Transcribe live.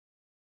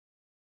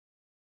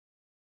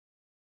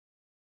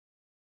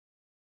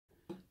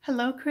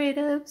Hello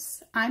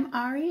creatives, I'm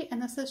Ari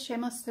and this is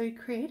Shamelessly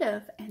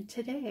Creative, and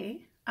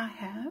today I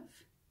have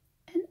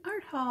an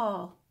art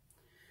haul.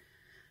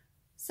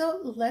 So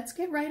let's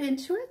get right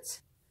into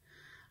it.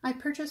 I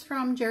purchased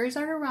from Jerry's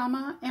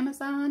Artarama,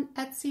 Amazon,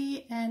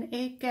 Etsy, and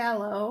a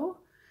Gallo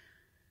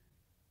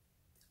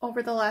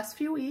over the last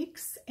few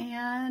weeks,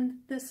 and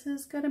this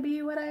is going to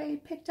be what I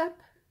picked up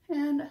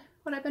and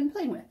what I've been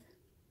playing with.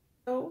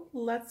 So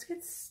let's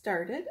get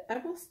started. I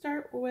will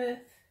start with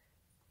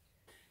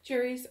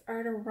Jerry's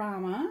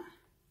Artarama.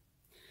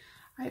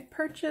 I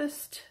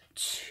purchased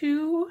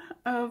 2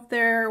 of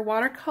their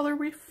watercolor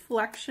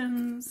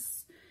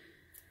reflections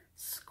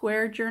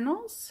square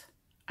journals.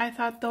 I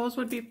thought those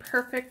would be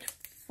perfect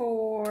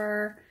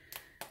for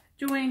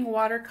doing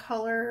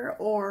watercolor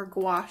or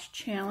gouache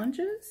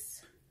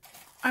challenges.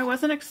 I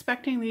wasn't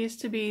expecting these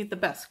to be the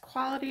best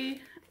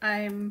quality.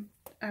 I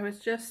was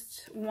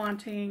just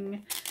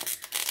wanting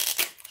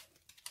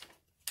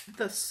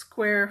the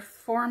square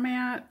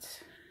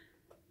format.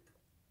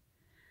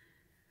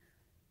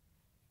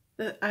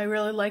 I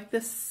really like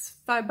this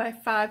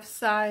 5x5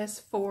 size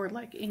for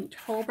like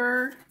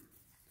Inktober.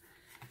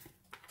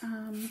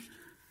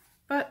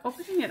 But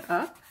opening it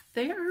up,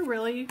 they are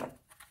really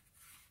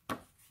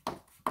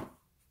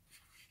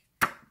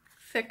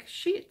thick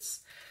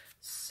sheets.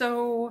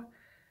 So,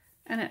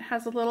 and it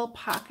has a little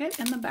pocket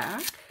in the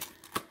back.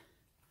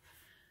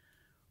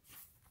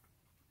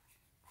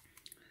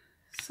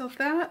 So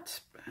that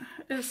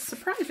is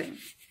surprising.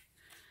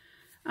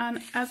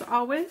 And as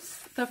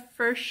always, the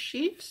first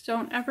sheet,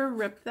 don't ever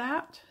rip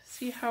that.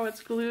 See how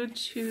it's glued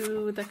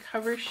to the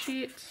cover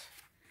sheet?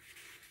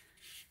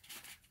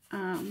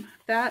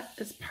 That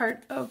is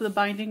part of the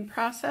binding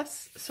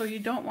process, so you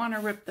don't want to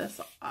rip this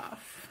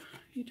off.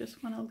 You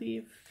just want to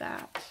leave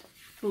that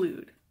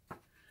glued.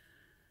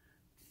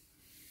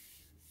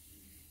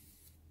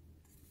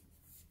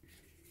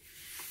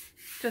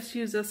 Just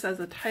use this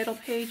as a title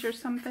page or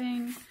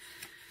something.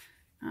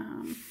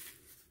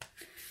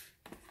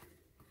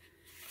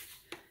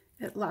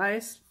 It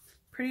lies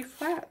pretty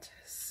flat.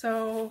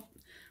 So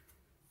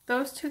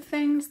those 2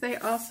 things, they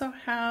also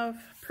have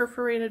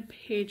perforated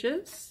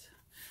pages.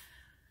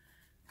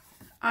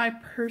 I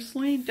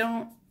personally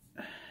don't,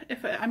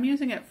 if I'm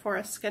using it for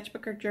a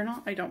sketchbook or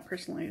journal, I don't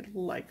personally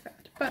like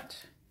that.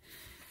 But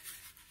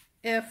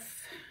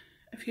if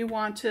you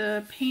want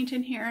to paint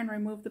in here and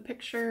remove the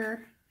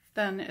picture,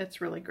 then it's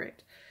really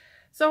great.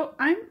 So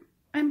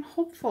I'm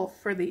hopeful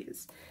for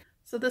these.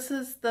 So this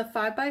is the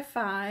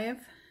 5x5.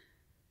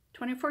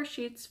 24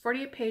 sheets,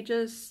 48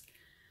 pages,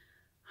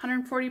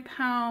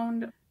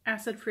 140-pound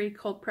acid-free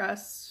cold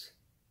press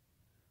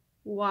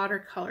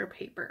watercolor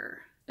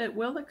paper. It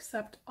will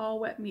accept all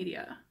wet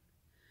media.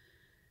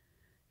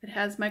 It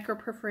has micro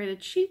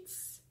perforated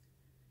sheets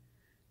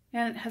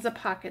and it has a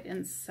pocket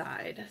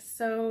inside.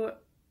 So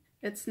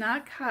it's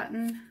not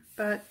cotton,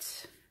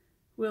 but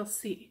we'll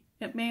see.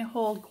 It may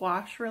hold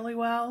gouache really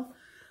well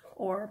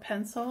or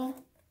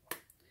pencil,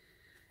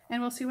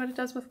 and we'll see what it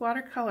does with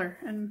watercolor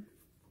and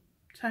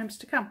times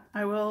to come.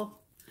 I will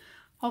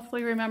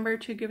hopefully remember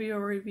to give you a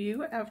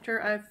review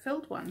after I've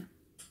filled one.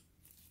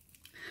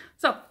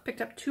 So, picked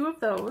up 2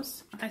 of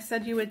those. I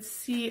said you would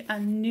see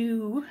a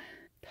new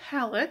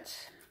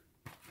palette.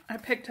 I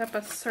picked up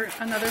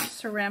another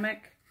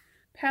ceramic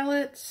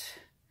palette.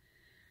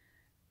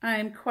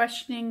 I'm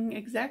questioning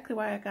exactly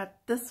why I got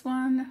this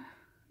one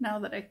now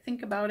that I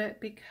think about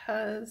it,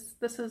 because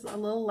this is a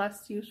little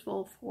less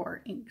useful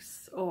for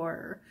inks,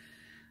 or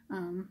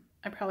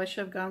I probably should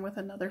have gone with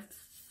another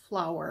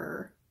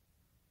flower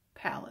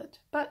palette,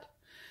 but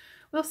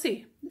we'll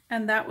see.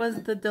 And that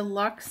was the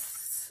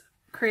deluxe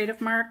Creative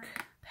Mark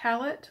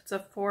palette. It's a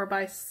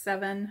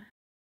 4x7,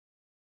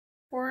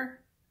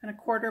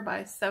 4¼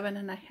 by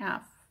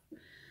 7½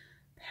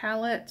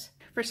 palette.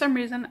 For some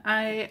reason,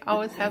 I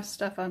always have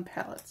stuff on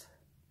palettes.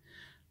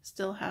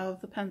 Still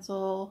have the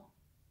pencil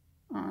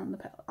on the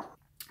palette.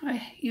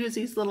 I use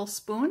these little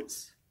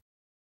spoons.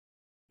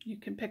 You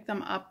can pick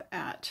them up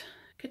at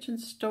kitchen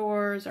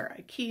stores or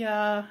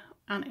IKEA,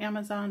 on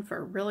Amazon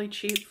for really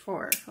cheap,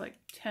 for like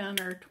 10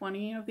 or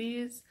 20 of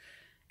these,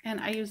 and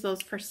I use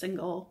those for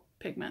single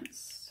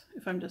pigments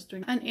if I'm just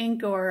doing an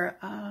ink, or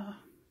I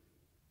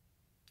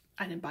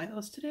didn't buy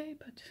those today,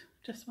 but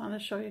just wanted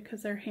to show you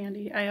because they're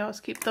handy. I always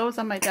keep those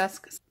on my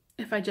desk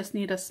if I just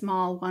need a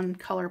small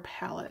 1-color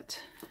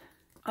palette.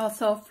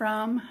 Also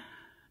from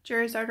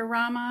Jerry's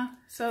Artarama,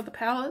 so the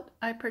palette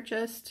I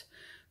purchased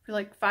for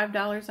like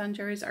 $5 on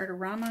Jerry's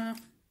Artarama.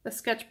 The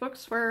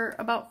sketchbooks were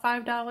about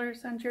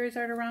 $5 on Jerry's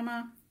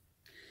Artarama.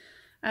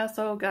 I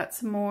also got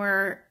some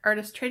more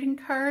artist trading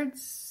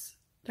cards.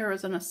 There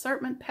was an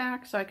assortment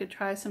pack, so I could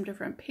try some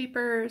different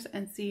papers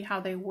and see how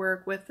they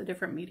work with the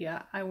different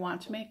media I want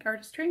to make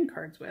artist trading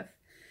cards with.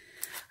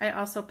 I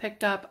also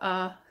picked up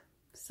a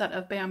set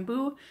of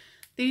bamboo.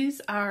 These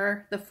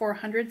are the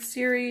 400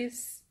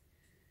 series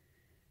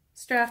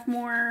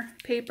Strathmore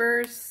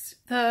papers.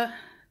 The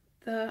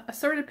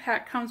assorted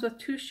pack comes with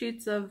 2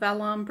 sheets of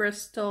vellum,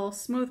 Bristol,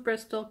 smooth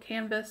Bristol,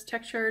 canvas,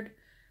 textured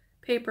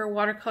paper,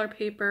 watercolor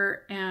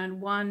paper,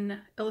 and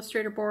 1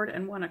 Illustrator board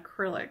and 1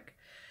 acrylic.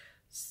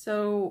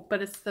 So,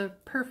 but it's the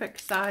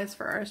perfect size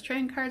for artist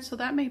trading cards. So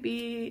that may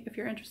be, if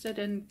you're interested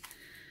in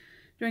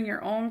doing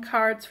your own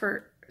cards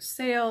for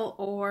sale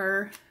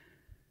or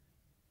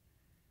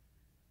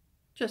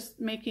just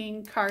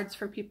making cards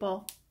for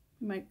people,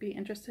 you might be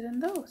interested in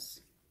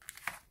those.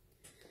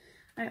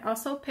 I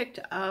also picked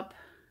up,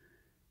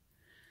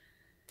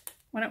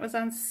 when it was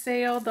on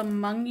sale, the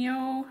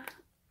Mungyo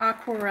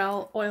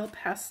Aquarelle Oil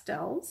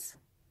Pastels.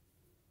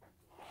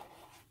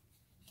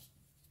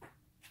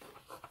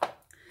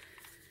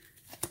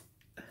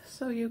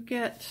 So you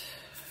get,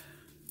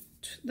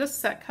 this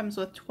set comes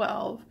with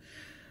 12.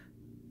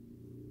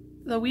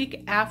 The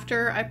week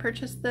after I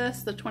purchased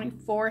this, the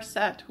 24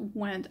 set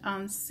went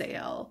on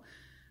sale.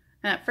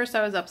 And at first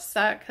I was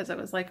upset because it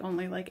was like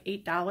only like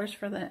 $8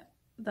 for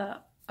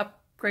the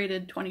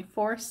upgraded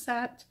 24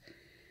 set.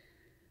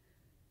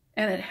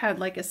 And it had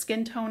like a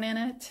skin tone in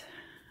it.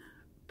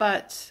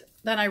 But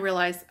then I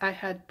realized I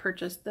had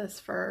purchased this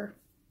for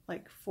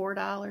like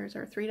 $4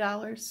 or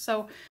 $3.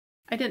 So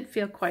I didn't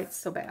feel quite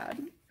so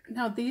bad.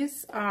 Now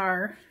these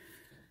are,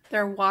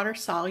 they're water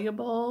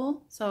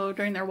soluble. So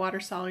during their water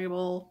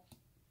soluble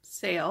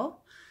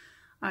sale,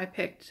 I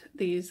picked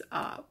these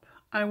up.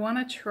 I want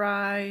to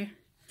try,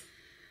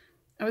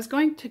 I was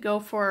going to go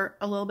for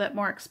a little bit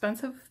more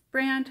expensive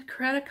brand.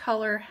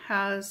 Watercolor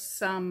has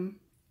some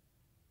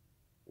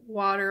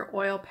water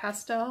oil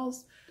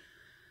pastels,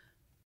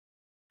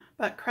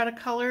 but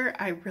Watercolor,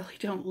 I really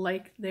don't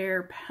like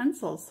their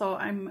pencils. So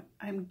I'm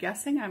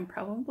guessing I'm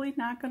probably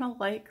not gonna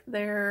like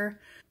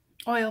their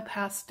oil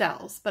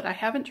pastels, but I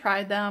haven't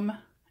tried them.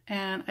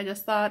 And I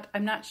just thought,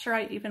 I'm not sure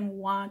I even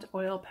want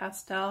oil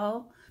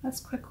pastel. Let's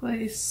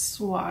quickly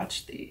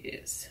swatch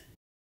these.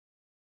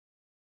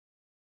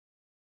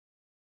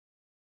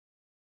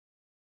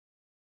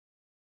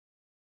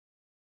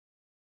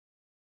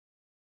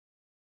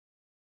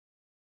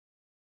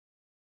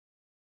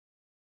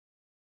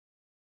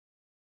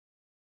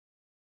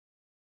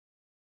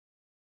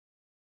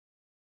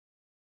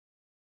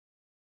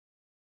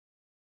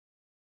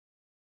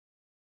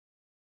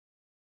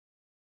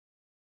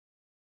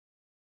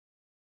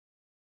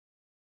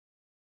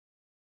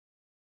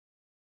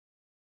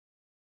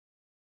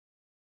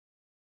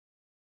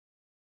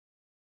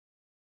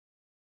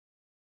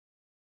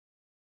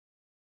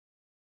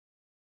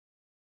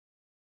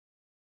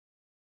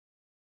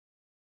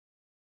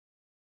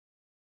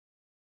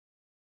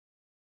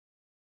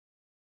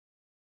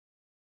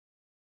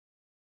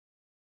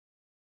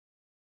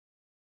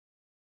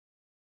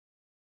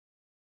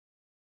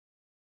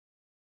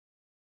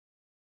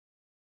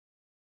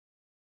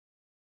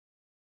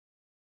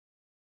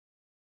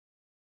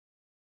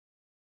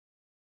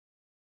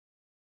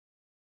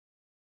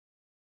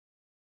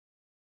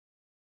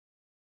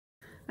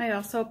 I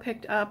also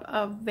picked up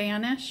a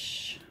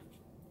Vanish.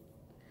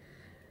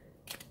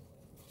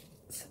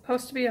 It's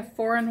supposed to be a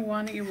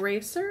 4-in-1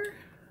 eraser.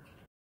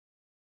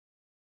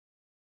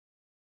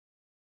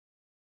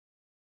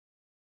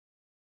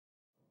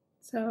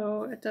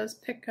 So it does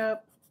pick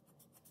up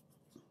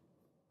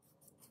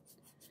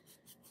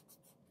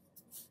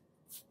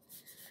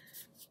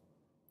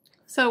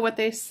So what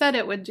they said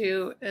it would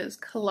do is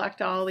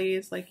collect all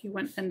these, like you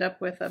wouldn't end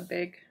up with a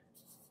big,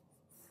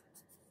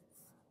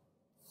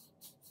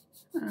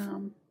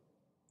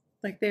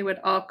 like they would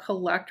all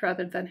collect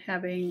rather than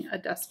having a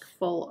desk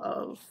full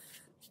of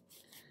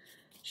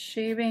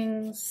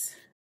shavings.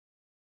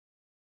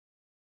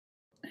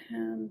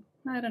 And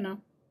I don't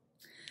know.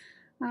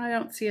 I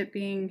don't see it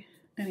being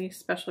any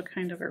special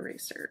kind of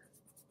eraser.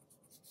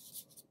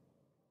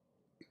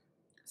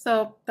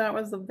 So that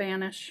was the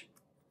Vanish.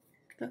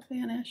 The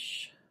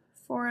Vanish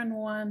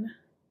 4-in-1.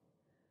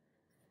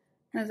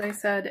 As I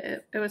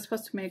said, it was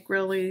supposed to make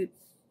really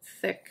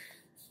thick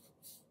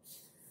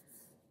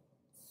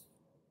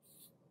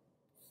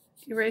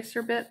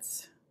eraser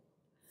bits.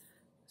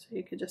 So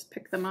you could just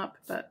pick them up,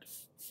 but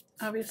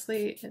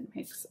obviously it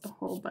makes a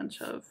whole bunch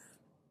of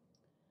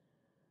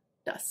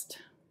dust.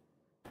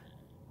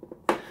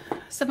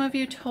 Some of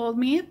you told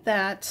me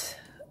that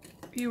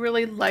you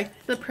really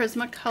liked the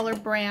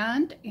Prismacolor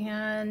brand,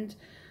 and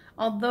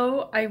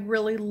although I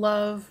really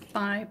love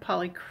my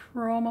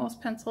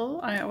Polychromos pencil,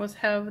 I always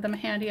have them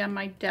handy on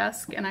my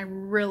desk and I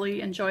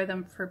really enjoy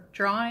them for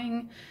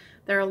drawing.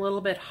 They're a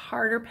little bit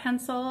harder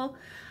pencil.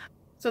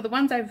 So the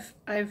ones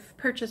I've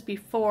purchased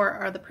before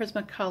are the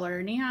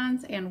Prismacolor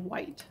Neons and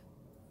White.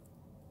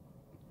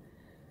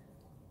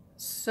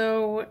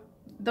 So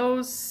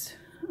those,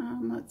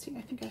 let's see,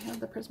 I think I have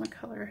the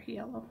Prismacolor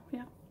Yellow,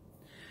 yeah.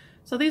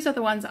 So these are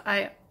the ones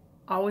I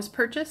always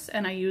purchase,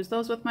 and I use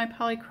those with my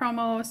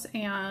Polychromos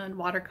and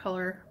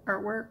watercolor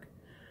artwork.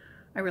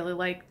 I really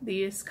like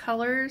these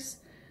colors.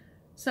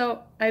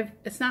 So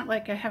it's not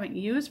like I haven't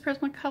used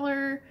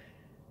Prismacolor,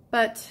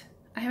 but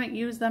I haven't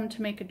used them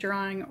to make a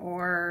drawing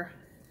or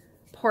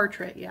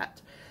portrait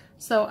yet.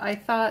 So I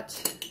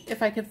thought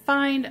if I could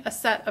find a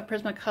set of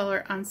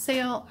Prismacolor on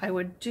sale, I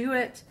would do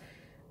it.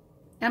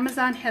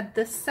 Amazon had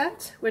this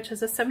set, which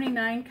is a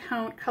 79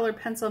 count color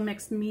pencil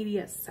mixed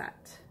media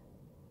set.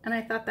 And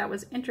I thought that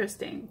was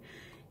interesting.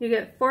 You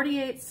get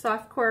 48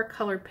 softcore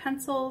colored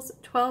pencils,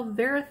 12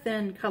 very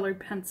thin colored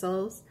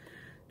pencils,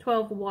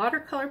 12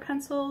 watercolor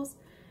pencils,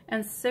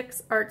 and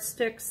 6 Art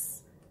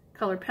Sticks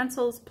colored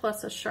pencils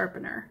plus a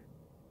sharpener.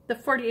 The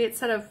 48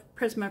 set of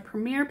Prisma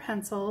Premier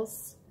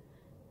pencils,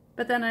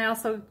 but then I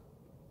also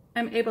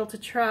am able to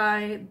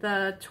try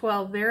the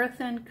 12 very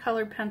thin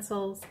colored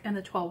pencils and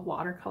the 12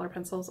 watercolor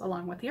pencils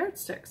along with the Art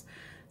Sticks.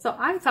 So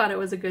I thought it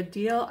was a good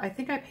deal. I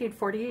think I paid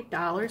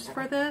 $48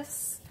 for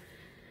this.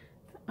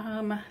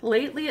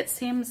 Lately it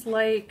seems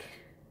like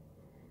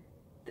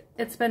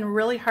it's been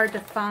really hard to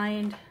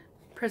find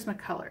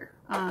Prismacolor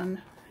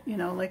on, you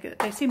know, like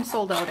they seem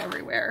sold out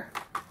everywhere.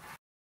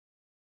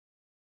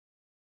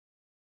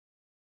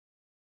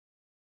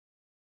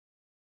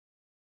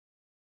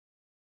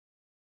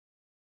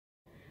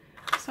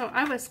 So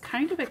I was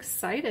kind of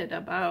excited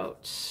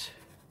about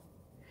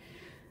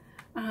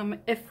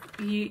if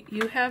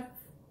you have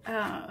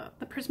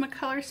the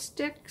Prismacolor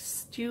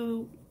sticks. Do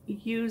you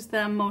use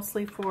them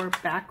mostly for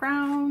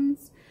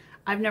backgrounds?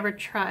 I've never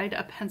tried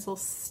a pencil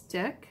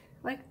stick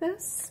like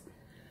this.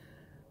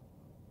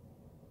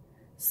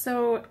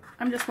 So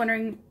I'm just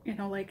wondering, you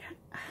know, like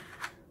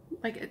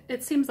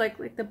it seems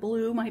like the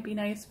blue might be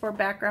nice for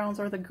backgrounds,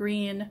 or the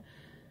green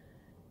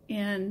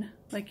in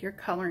like your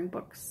coloring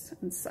books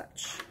and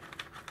such.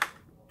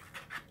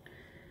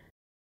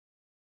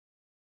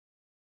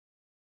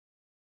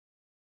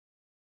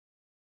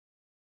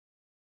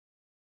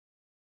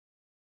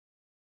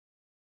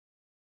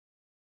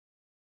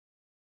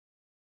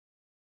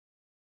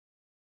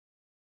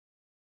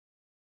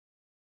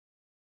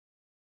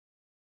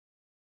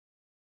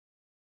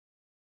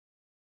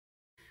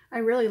 I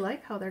really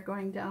like how they're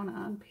going down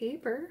on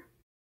paper.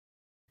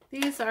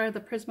 These are the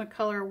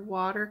Prismacolor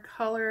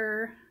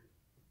watercolor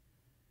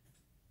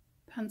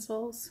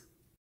pencils.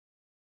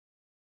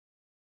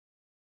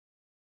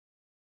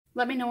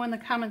 Let me know in the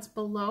comments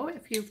below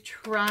if you've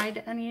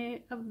tried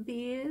any of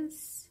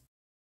these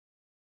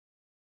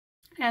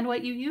and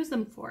what you use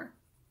them for.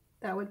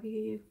 That would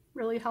be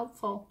really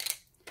helpful.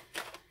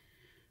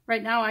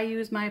 Right now I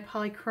use my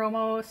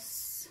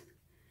polychromos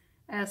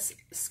as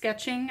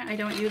sketching. I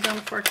don't use them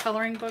for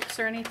coloring books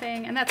or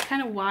anything, and that's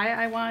kind of why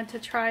I wanted to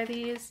try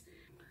these.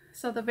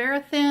 So the very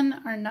thin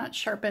are not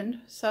sharpened,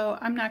 so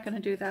I'm not going to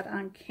do that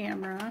on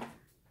camera.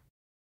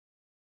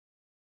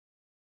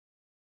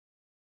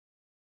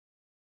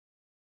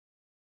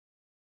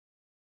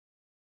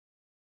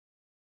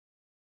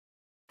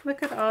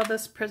 Look at all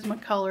this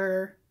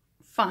Prismacolor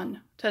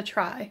fun to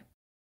try.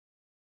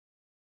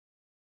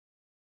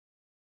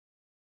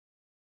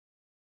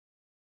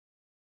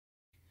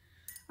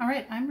 All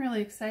right, I'm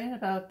really excited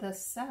about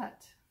this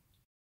set.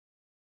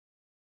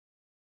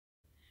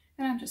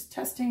 And I'm just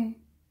testing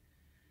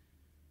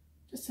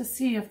just to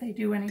see if they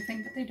do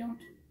anything, but they don't.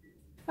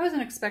 I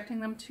wasn't expecting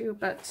them to,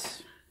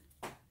 but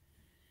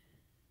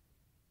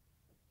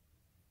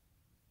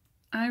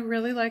I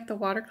really like the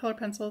watercolor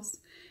pencils,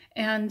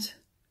 and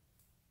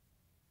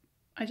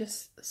I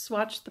just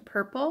swatched the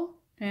purple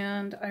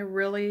and I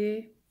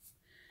really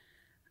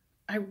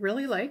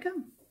like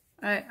them.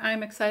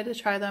 I'm excited to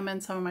try them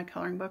in some of my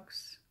coloring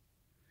books.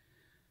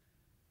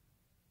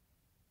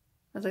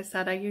 As I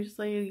said, I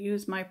usually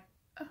use my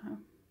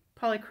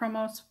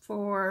polychromos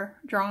for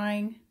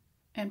drawing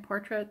and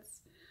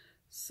portraits.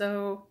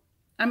 So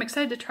I'm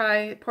excited to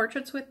try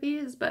portraits with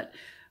these, but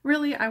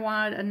really I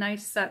wanted a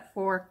nice set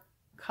for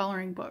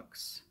coloring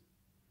books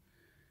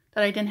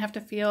that I didn't have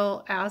to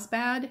feel as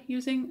bad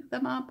using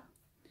them up.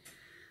 I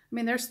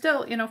mean, they're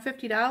still, you know,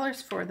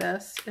 $50 for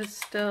this is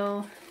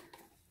still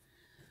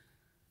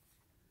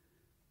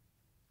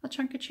a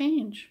chunk of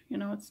change. You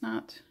know, it's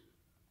not,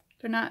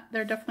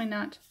 they're definitely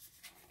not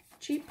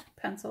cheap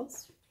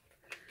pencils.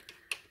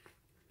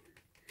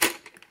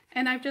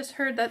 And I've just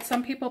heard that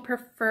some people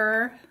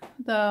prefer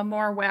the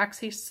more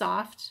waxy,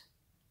 soft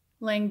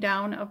laying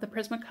down of the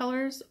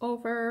Prismacolors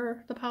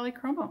over the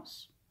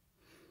polychromos.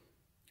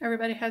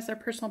 Everybody has their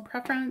personal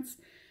preference.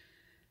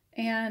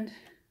 And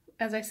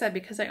as I said,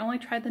 because I only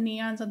tried the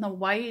neons and the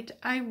white,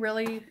 I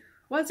really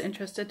was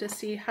interested to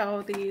see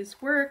how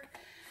these work.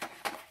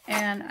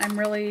 And I'm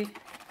really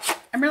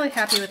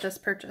happy with this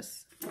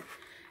purchase.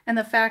 And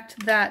the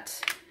fact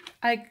that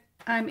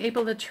I'm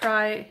able to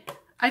try,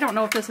 I don't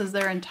know if this is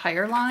their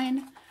entire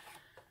line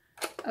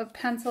of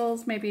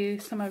pencils. Maybe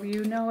some of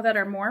you know that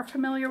are more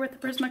familiar with the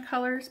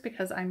Prismacolors,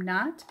 because I'm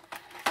not.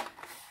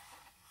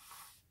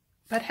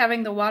 But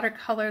having the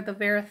watercolor, the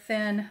very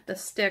thin, the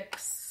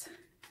sticks,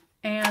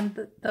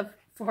 and the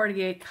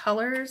 48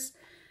 colors,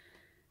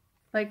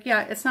 like,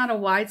 yeah, it's not a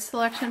wide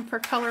selection for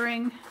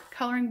coloring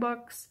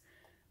books,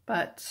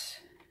 but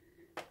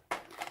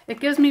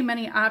it gives me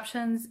many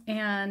options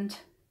and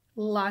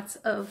lots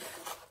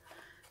of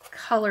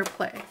color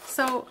play.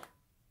 So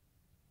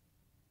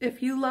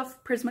if you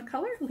love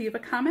Prismacolor, leave a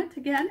comment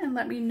again and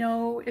let me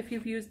know if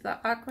you've used the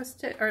aqua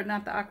stick, or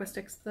not the aqua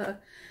sticks, the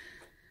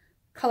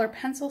color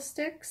pencil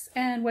sticks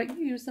and what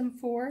you use them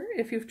for,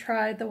 if you've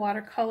tried the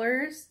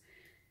watercolors,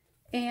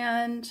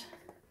 and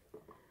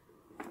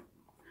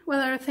what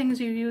other things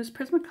you use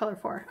Prismacolor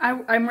for.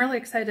 I'm really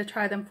excited to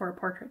try them for a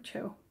portrait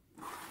too.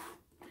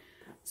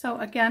 So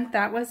again,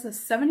 that was a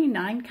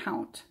 79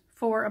 count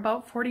for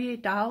about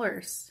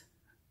 $48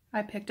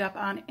 I picked up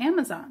on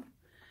Amazon.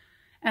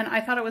 And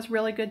I thought it was a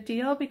really good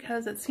deal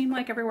because it seemed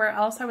like everywhere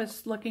else I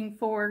was looking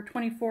for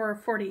 24 or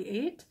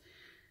 48.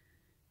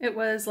 It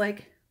was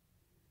like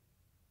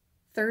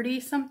 30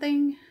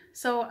 something.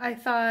 So I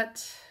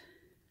thought,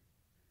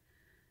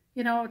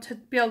 you know, to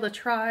be able to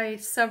try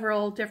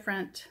several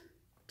different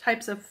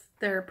types of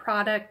their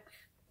product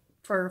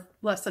for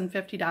less than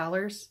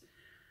 $50,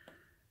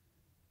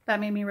 that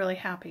made me really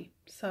happy.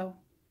 So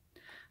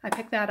I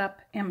picked that up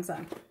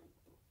Amazon.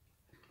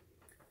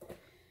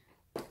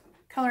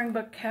 Coloring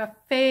Book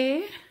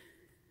Cafe,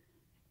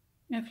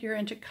 if you're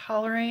into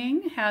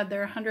coloring, had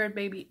their 100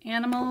 baby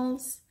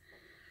animals.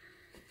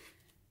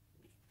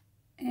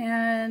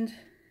 And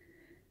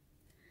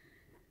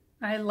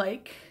I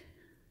like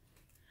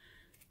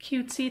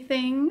cutesy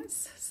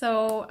things,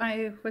 so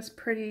I was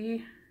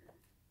pretty,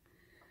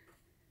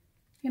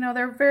 you know,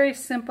 they're very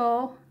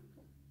simple,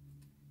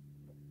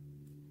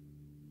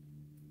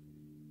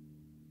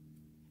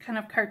 kind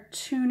of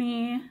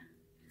cartoony,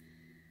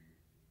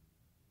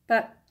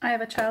 but I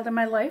have a child in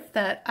my life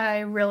that I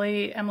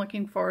really am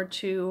looking forward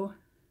to,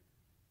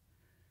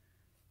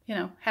 you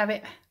know,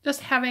 having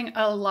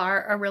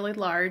a really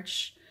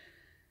large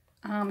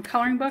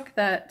coloring book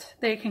that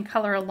they can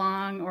color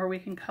along or we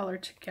can color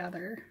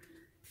together.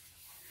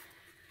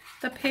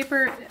 The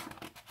paper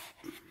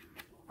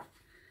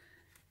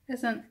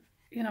isn't,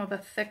 you know, the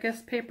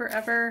thickest paper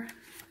ever,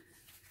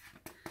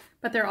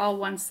 but they're all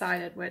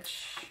one-sided,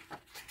 which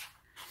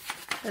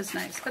is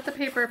nice. But the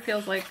paper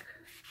feels like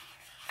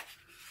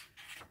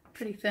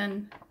pretty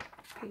thin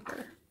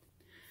paper.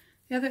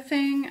 The other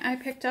thing I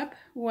picked up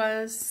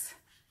was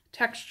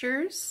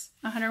Textures,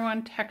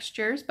 101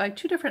 Textures by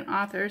two different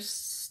authors,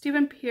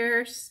 Stephen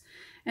Pierce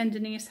and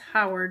Denise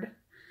Howard.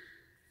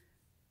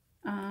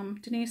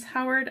 Denise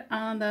Howard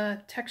on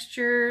the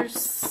Textures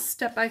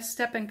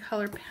step-by-step and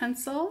color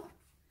pencil.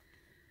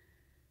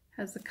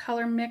 Has the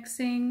color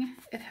mixing,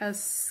 it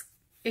has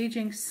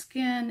aging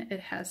skin, it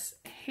has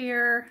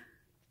hair,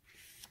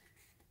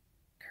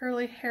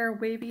 curly hair,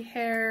 wavy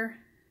hair,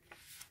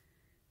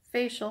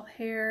 facial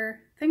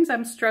hair, things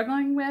I'm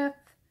struggling with.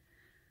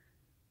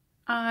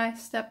 Eye,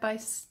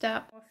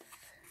 step-by-step,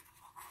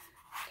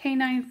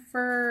 canine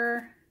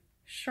fur,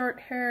 short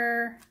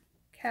hair,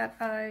 cat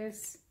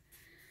eyes.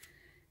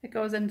 It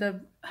goes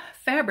into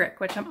fabric,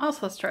 which I'm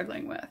also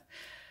struggling with.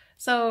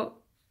 So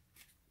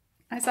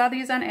I saw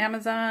these on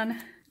Amazon,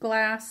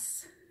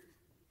 glass,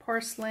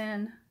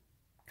 porcelain,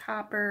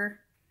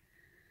 copper,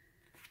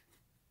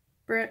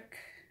 brick,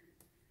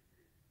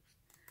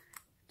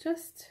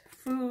 just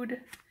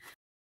food.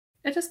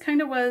 It just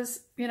kind of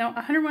was, you know,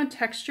 101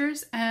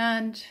 textures,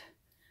 and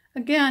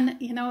again,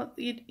 you know,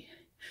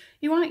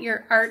 you want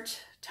your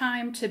art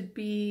time to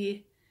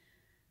be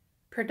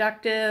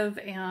productive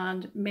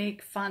and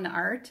make fun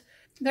art.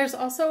 There's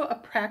also a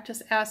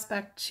practice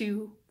aspect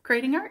to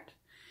creating art.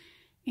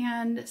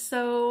 And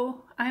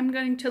so I'm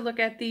going to look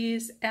at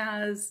these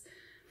as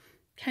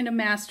kind of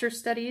master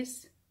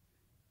studies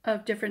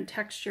of different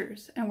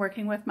textures and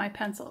working with my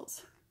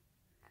pencils.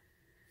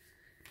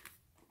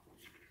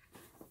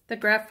 The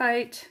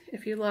graphite,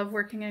 if you love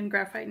working in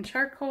graphite and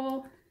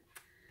charcoal,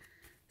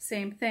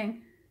 same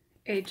thing.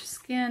 Aged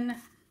skin,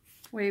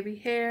 wavy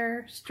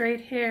hair,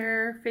 straight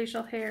hair,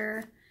 facial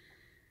hair,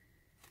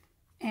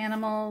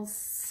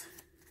 animals,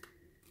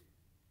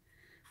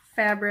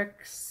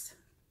 fabrics,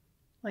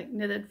 like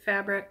knitted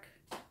fabric,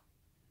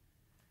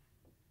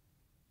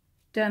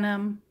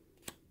 denim,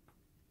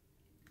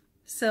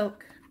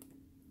 silk.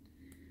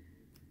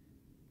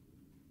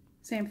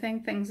 Same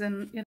thing, things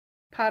in, you know,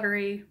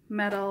 pottery,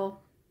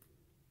 metal,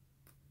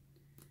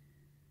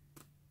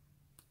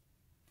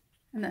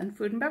 and then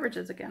food and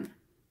beverages again.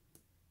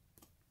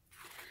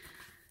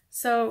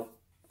 So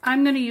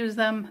I'm going to use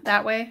them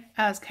that way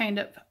as kind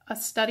of a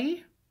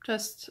study.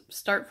 Just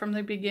start from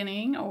the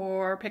beginning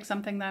or pick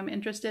something that I'm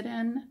interested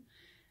in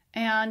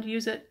and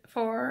use it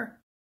for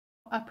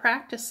a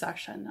practice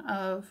session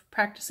of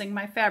practicing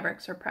my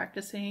fabrics or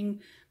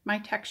practicing my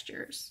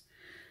textures.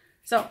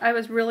 So I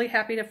was really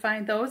happy to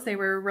find those. They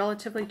were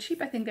relatively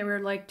cheap. I think they were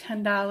like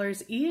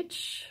 $10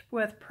 each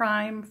with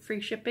Prime free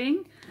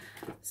shipping.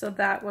 So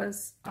that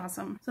was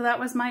awesome. So that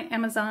was my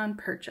Amazon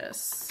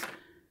purchase.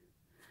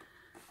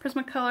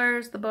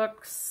 Prismacolors, the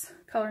books,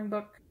 coloring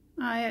book.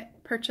 I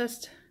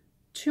purchased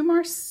 2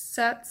 more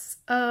sets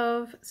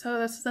of, so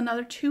this is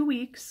another 2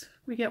 weeks.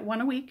 We get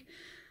 1 a week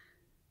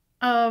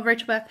of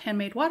Rachelbeth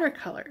handmade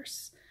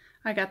watercolors.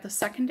 I got the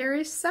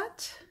secondary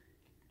set,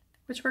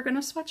 which we're going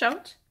to swatch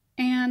out,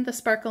 and the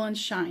Sparkle and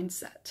Shine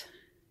set.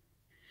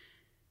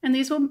 And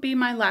these will be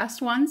my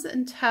last ones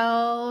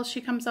until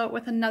she comes out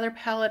with another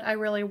palette I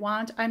really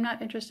want. I'm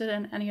not interested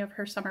in any of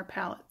her summer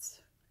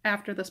palettes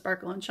after the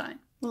Sparkle and Shine.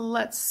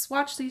 Let's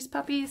swatch these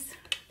puppies.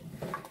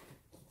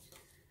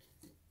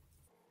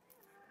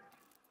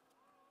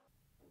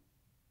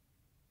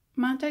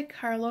 Monte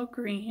Carlo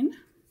green.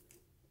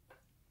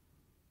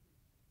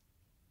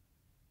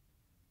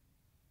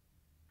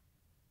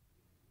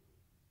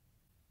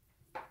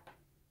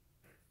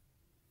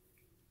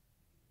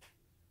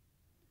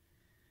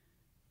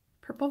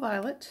 Purple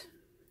violet.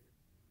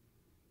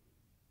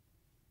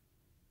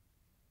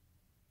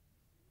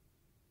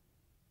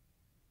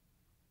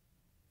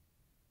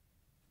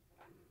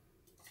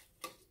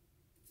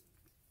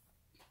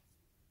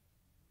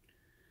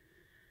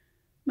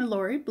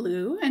 Mallory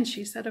blue, and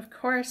she said of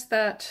course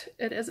that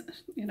it isn't,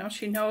 you know,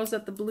 she knows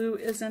that the blue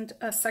isn't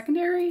a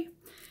secondary,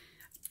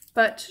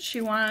 but she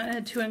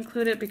wanted to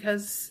include it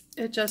because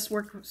it just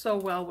worked so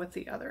well with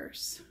the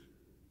others.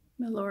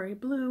 Mallory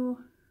blue.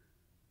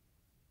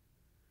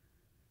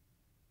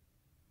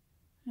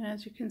 And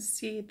as you can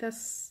see,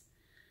 this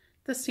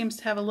seems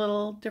to have a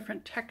little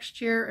different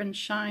texture and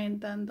shine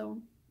than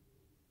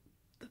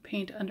the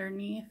paint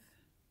underneath.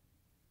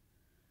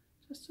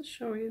 Just to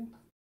show you.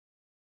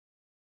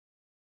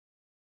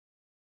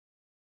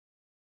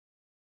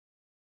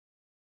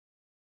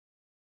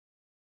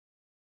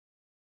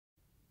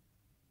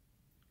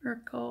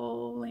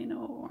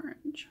 Ercolino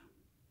orange.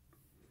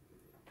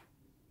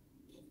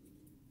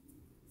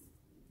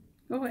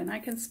 Oh, and I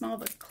can smell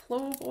the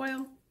clove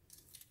oil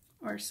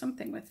or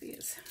something with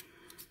these.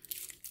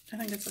 I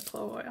think it's a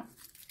clove oil.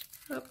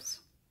 Oops.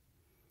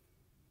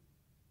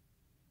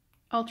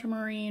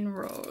 Ultramarine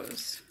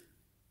rose.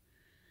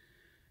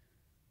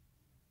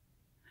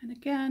 And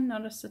again,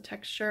 notice the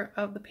texture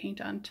of the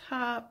paint on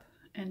top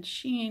and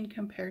sheen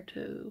compared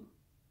to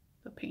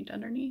the paint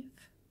underneath.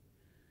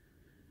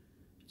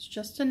 It's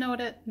just to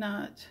note it,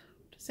 not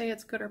to say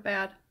it's good or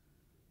bad.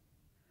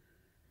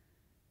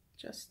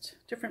 Just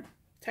different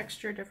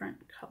texture, different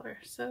color.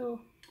 So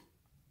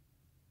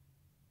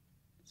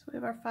we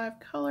have our 5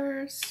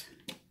 colors.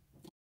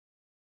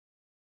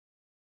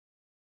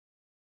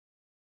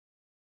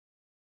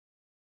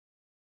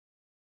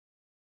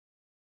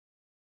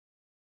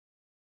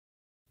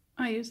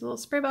 I use a little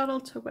spray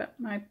bottle to wet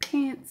my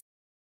paints.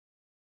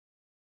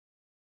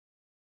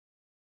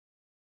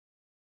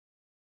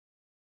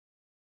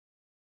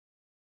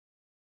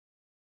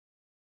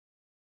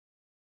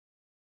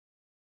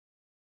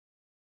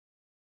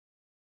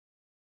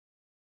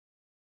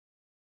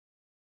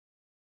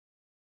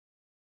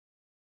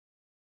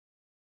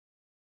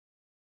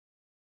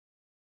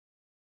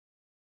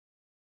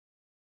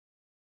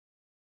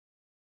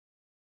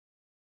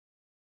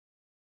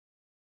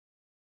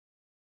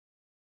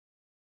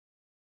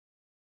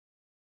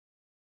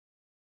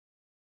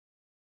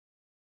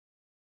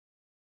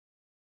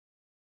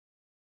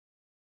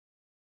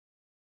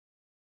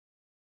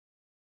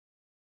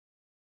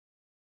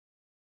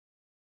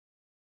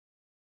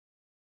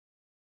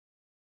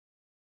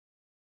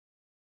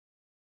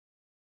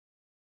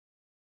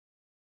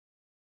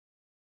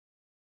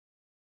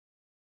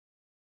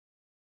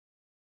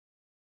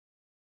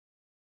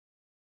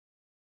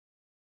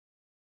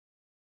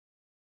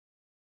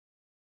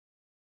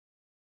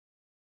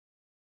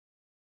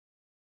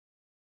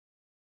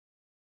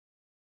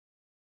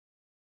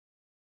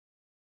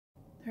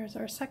 There's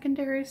our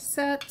secondary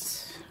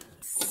set.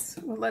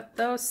 We'll let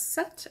those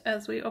set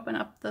as we open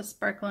up the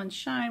Sparkle and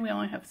Shine. We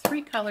only have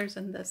 3 colors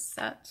in this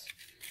set.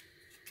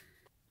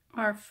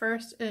 Our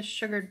first is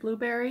Sugared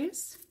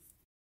Blueberries.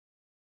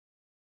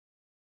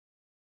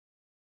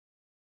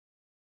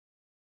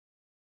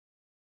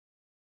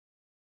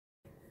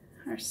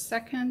 Our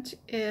second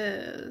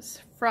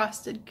is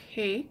Frosted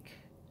Cake.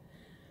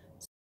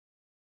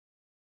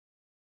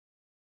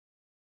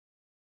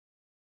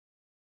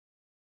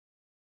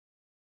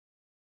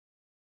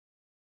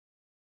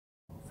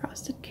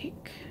 Frosted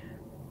Cake.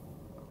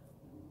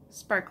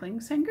 Sparkling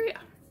Sangria.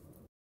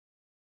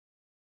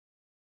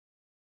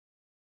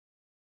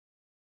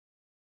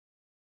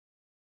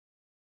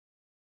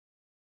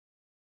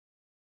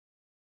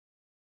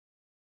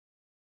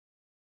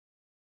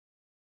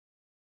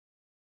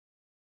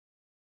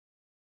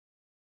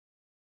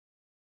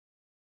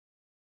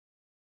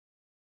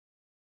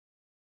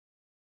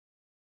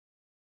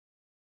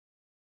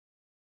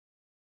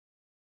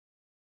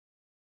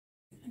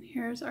 And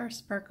here's our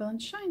Sparkle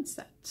and Shine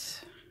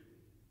set.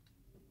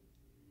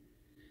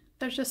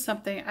 There's just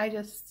something,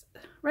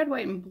 red,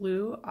 white, and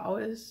blue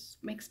always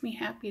makes me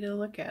happy to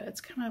look at. It's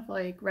kind of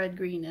like red,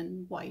 green,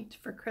 and white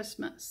for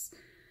Christmas.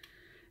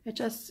 It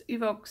just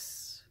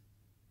evokes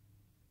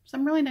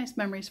some really nice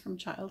memories from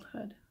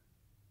childhood.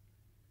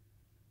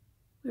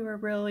 We were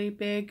really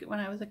big when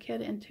I was a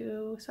kid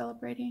into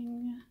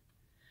celebrating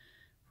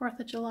 4th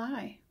of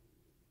July.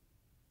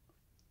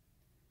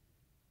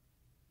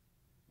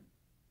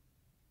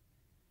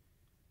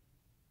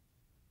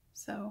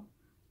 So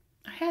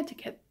I had to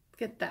get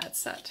that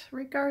set.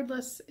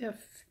 Regardless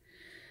if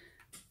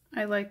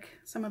I like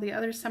some of the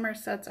other summer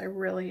sets, I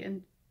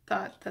really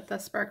thought that the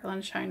Sparkle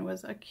and Shine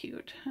was a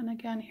cute. And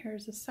again,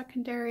 here's the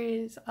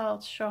secondaries. I'll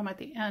show them at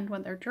the end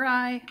when they're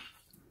dry.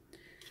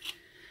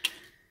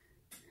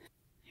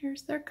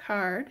 Here's their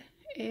card.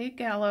 A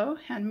Gallo,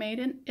 handmade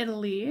in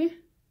Italy.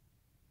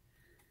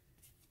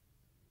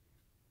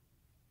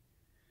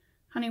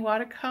 Honey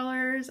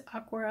watercolors,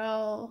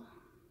 aquarelle.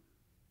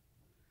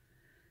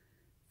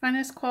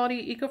 Finest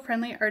quality,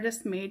 eco-friendly,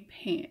 artist-made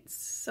paints.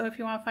 So if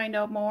you want to find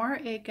out more,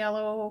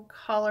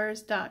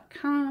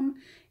 agallocolors.com,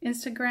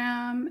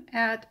 Instagram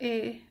at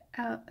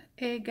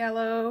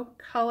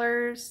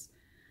agallocolors.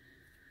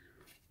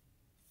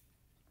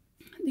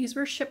 These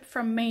were shipped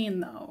from Maine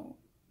though.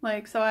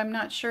 Like, so I'm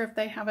not sure if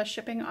they have a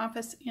shipping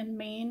office in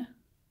Maine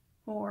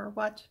or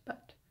what,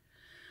 but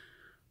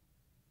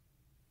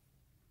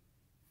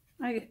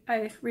I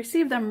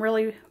received them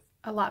really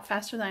a lot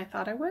faster than I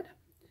thought I would.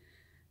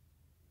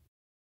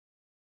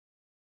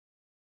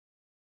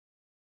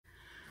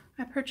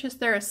 I purchased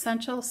their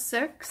Essential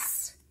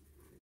 6.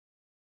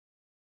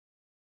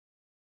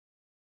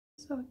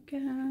 So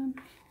again,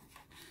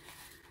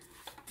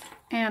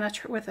 and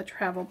with a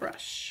travel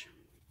brush.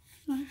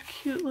 A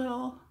cute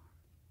little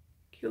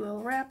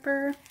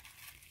wrapper.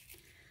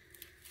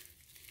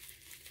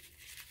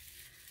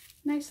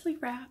 Nicely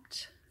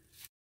wrapped.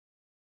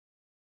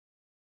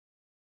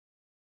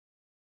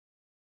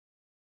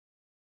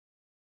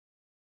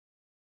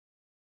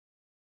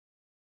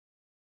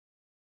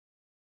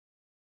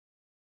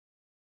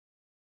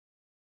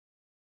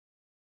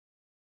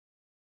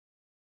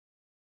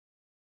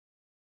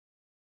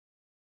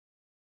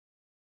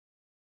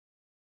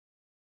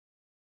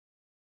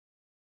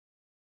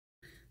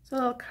 So a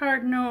little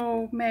card,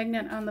 no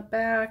magnet on the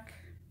back.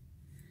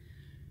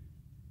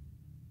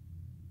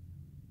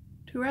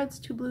 2 reds,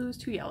 2 blues,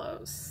 2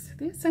 yellows.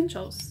 The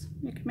essentials.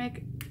 You can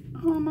make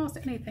almost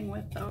anything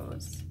with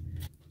those.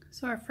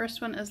 So our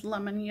first one is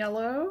lemon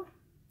yellow.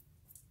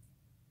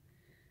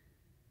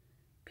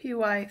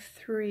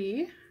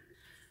 PY3.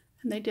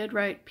 And they did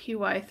write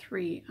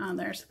PY3 on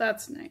there, so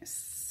that's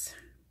nice.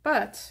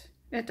 But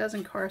it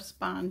doesn't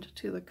correspond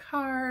to the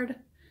card.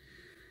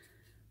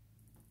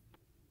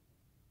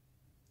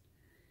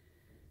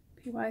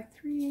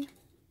 PY3.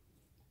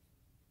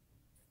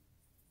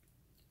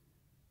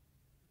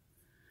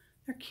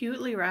 They're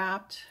cutely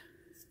wrapped.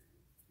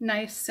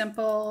 Nice,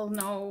 simple,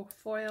 no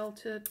foil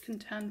to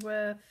contend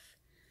with.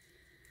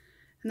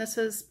 And this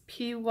is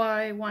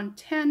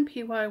PY110,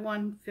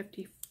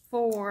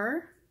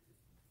 PY154.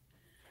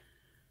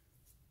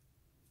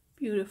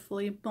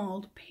 Beautifully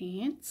mold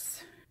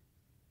paints.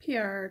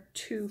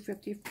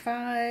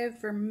 PR255,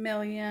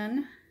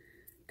 vermilion,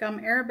 gum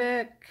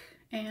arabic,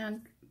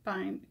 and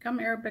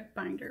gum arabic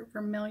binder,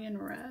 vermilion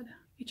red.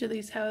 Each of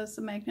these has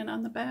a magnet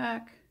on the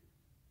back.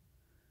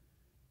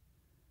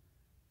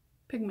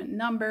 Pigment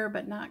number,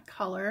 but not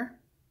color.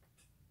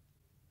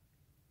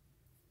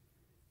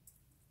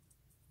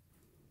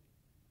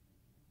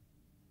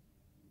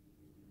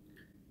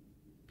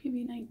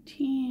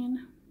 PB19,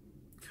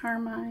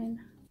 carmine.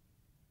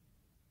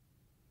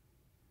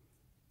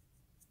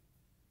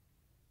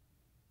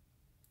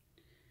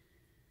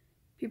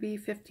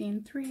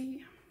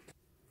 PB15-3.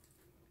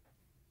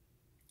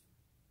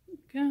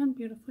 Again,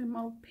 beautifully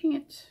molded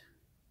paint.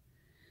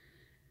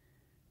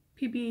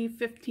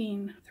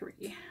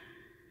 PB15-3.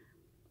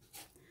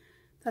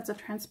 That's a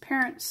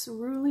transparent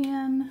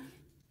cerulean.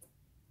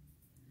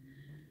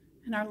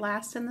 And our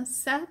last in the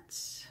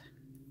set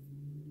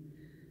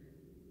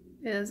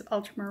is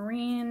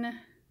ultramarine,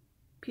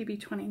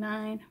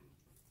 PB29.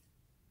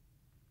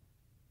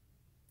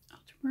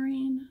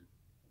 Ultramarine,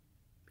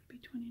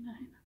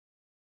 PB29.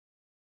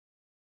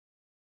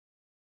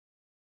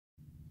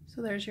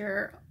 So there's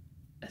your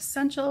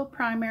essential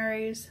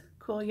primaries: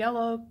 cool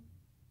yellow,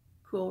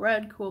 cool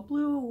red, cool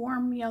blue,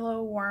 warm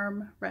yellow,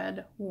 warm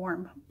red,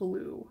 warm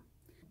blue.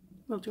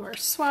 We'll do our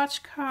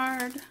swatch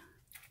card,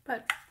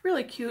 but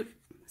really cute,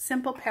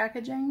 simple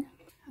packaging.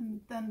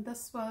 And then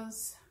this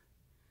was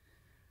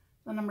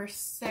the number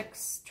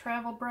 6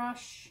 travel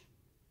brush.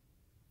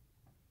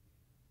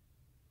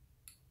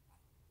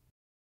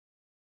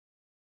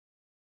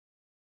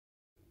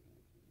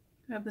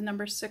 We have the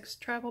number 6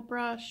 travel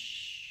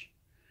brush.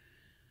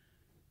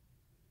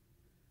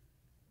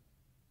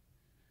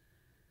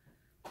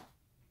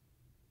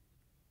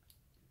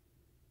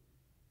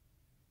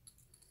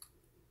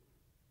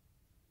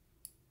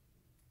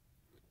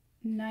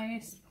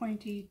 Nice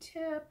pointy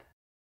tip.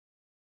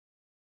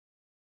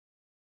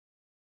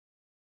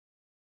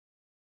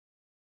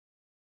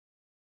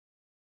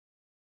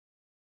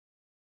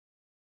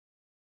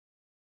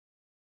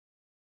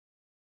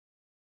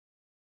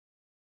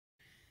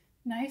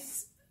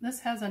 Nice. This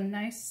has a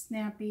nice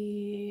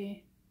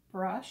snappy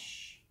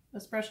brush.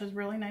 This brush is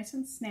really nice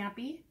and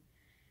snappy.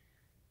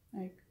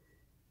 Like,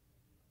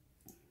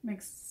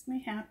 makes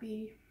me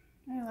happy.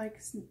 I like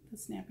the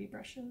snappy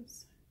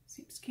brushes.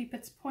 Seems to keep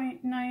its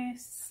point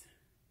nice.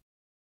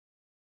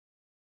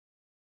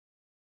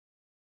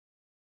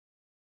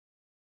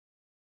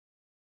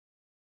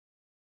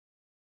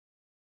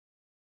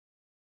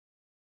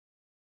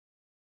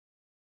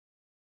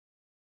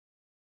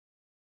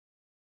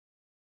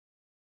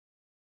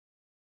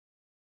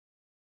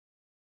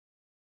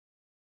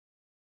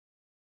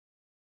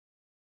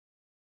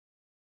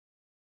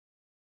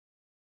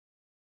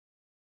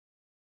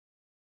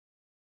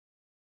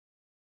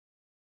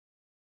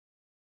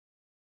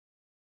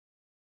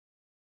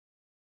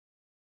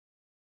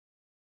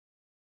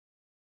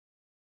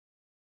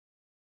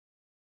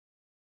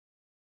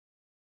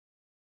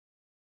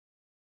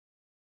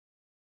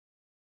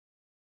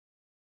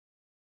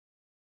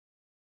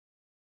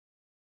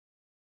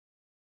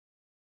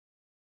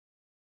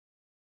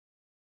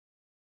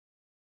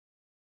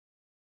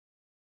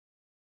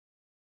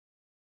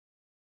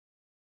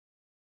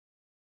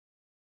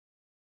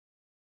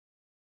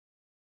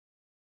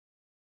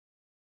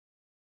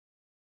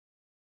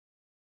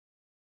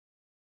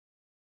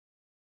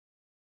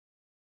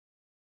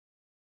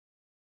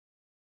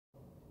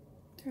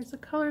 There's the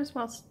colors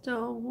while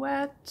still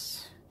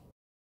wet.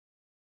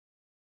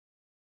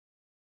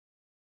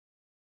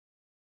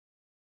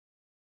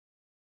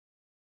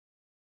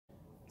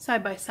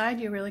 Side by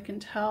side, you really can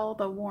tell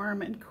the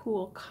warm and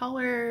cool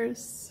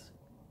colors.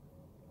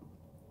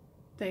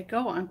 They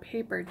go on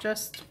paper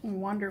just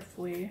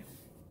wonderfully.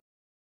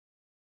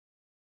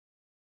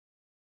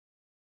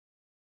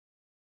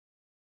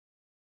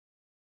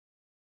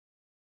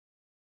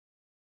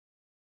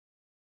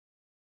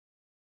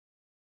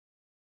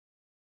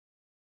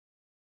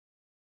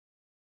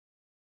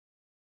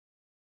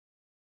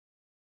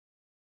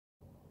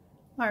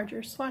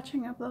 Larger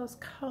swatching of those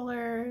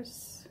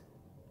colors.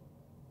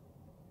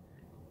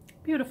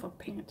 Beautiful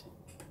paint.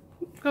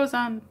 Goes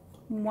on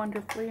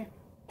wonderfully.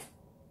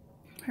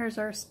 Here's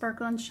our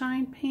Sparkle and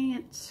Shine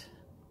paint.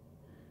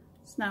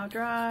 It's now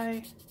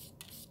dry.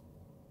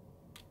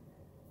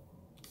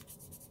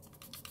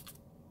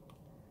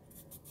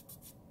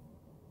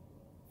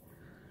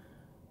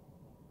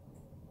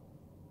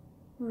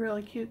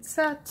 Really cute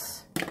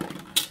set.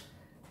 As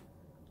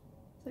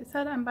I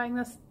said, I'm buying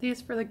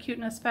these for the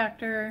cuteness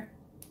factor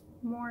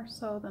more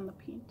so than the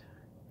paint.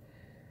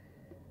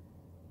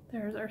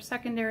 There's our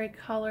secondary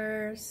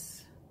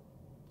colors.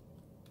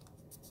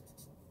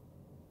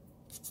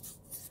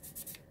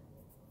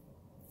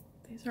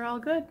 These are all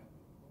good.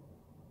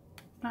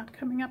 Not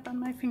coming up on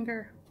my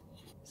finger.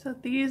 So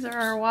these are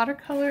our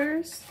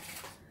watercolors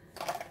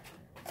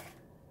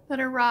that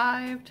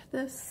arrived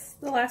the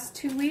last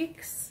 2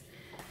 weeks.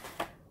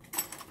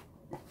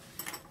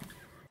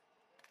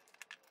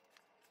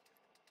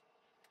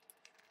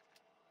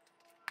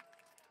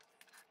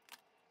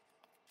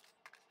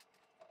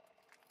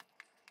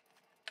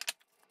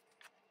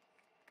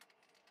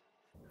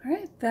 All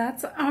right,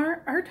 that's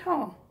our art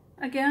haul.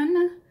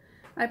 Again,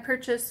 I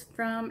purchased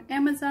from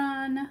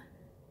Amazon,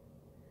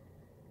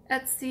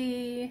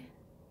 Etsy,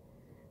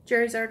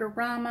 Jerry's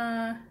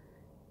Artarama,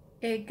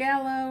 a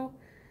Gallo,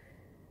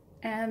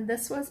 and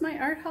this was my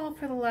art haul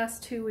for the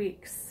last 2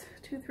 weeks,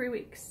 2-3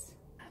 weeks.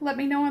 Let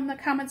me know in the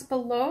comments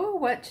below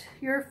what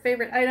your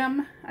favorite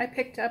item I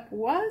picked up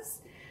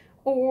was,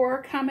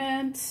 or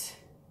comment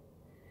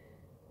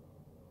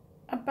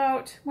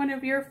about one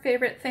of your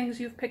favorite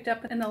things you've picked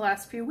up in the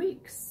last few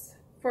weeks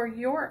for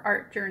your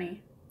art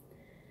journey.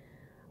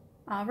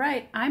 All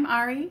right, I'm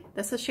Ari,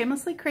 this is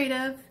Shamelessly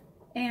Creative,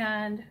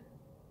 and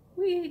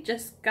we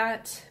just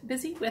got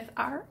busy with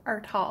our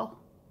art haul.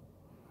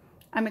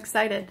 I'm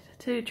excited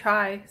to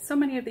try so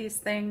many of these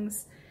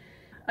things.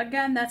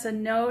 Again, that's a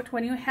note,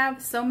 when you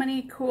have so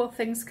many cool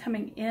things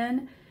coming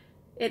in,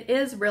 it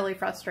is really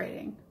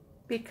frustrating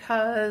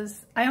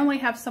because I only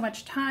have so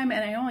much time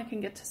and I only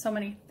can get to so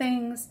many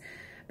things.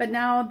 But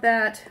now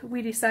that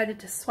we decided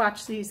to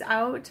swatch these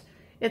out,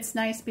 it's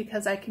nice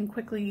because I can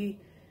quickly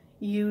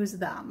use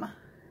them.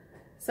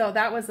 So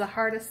that was the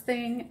hardest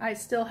thing. I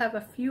still have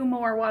a few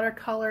more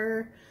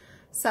watercolor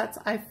sets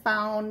I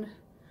found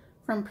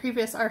from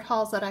previous art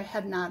hauls that I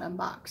had not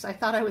unboxed. I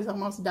thought I was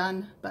almost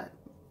done, but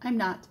I'm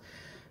not.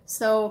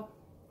 So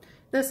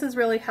this is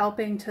really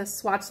helping to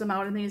swatch them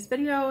out in these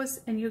videos,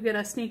 and you get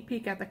a sneak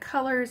peek at the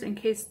colors in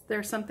case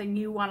there's something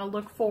you want to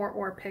look for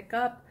or pick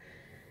up.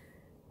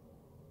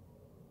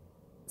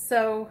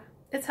 So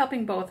it's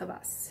helping both of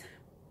us.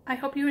 I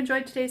hope you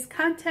enjoyed today's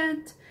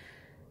content.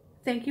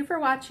 Thank you for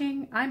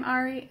watching. I'm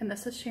Ari, and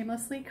this is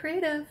Shamelessly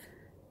Creative.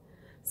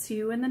 See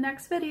you in the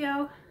next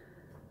video.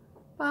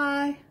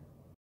 Bye.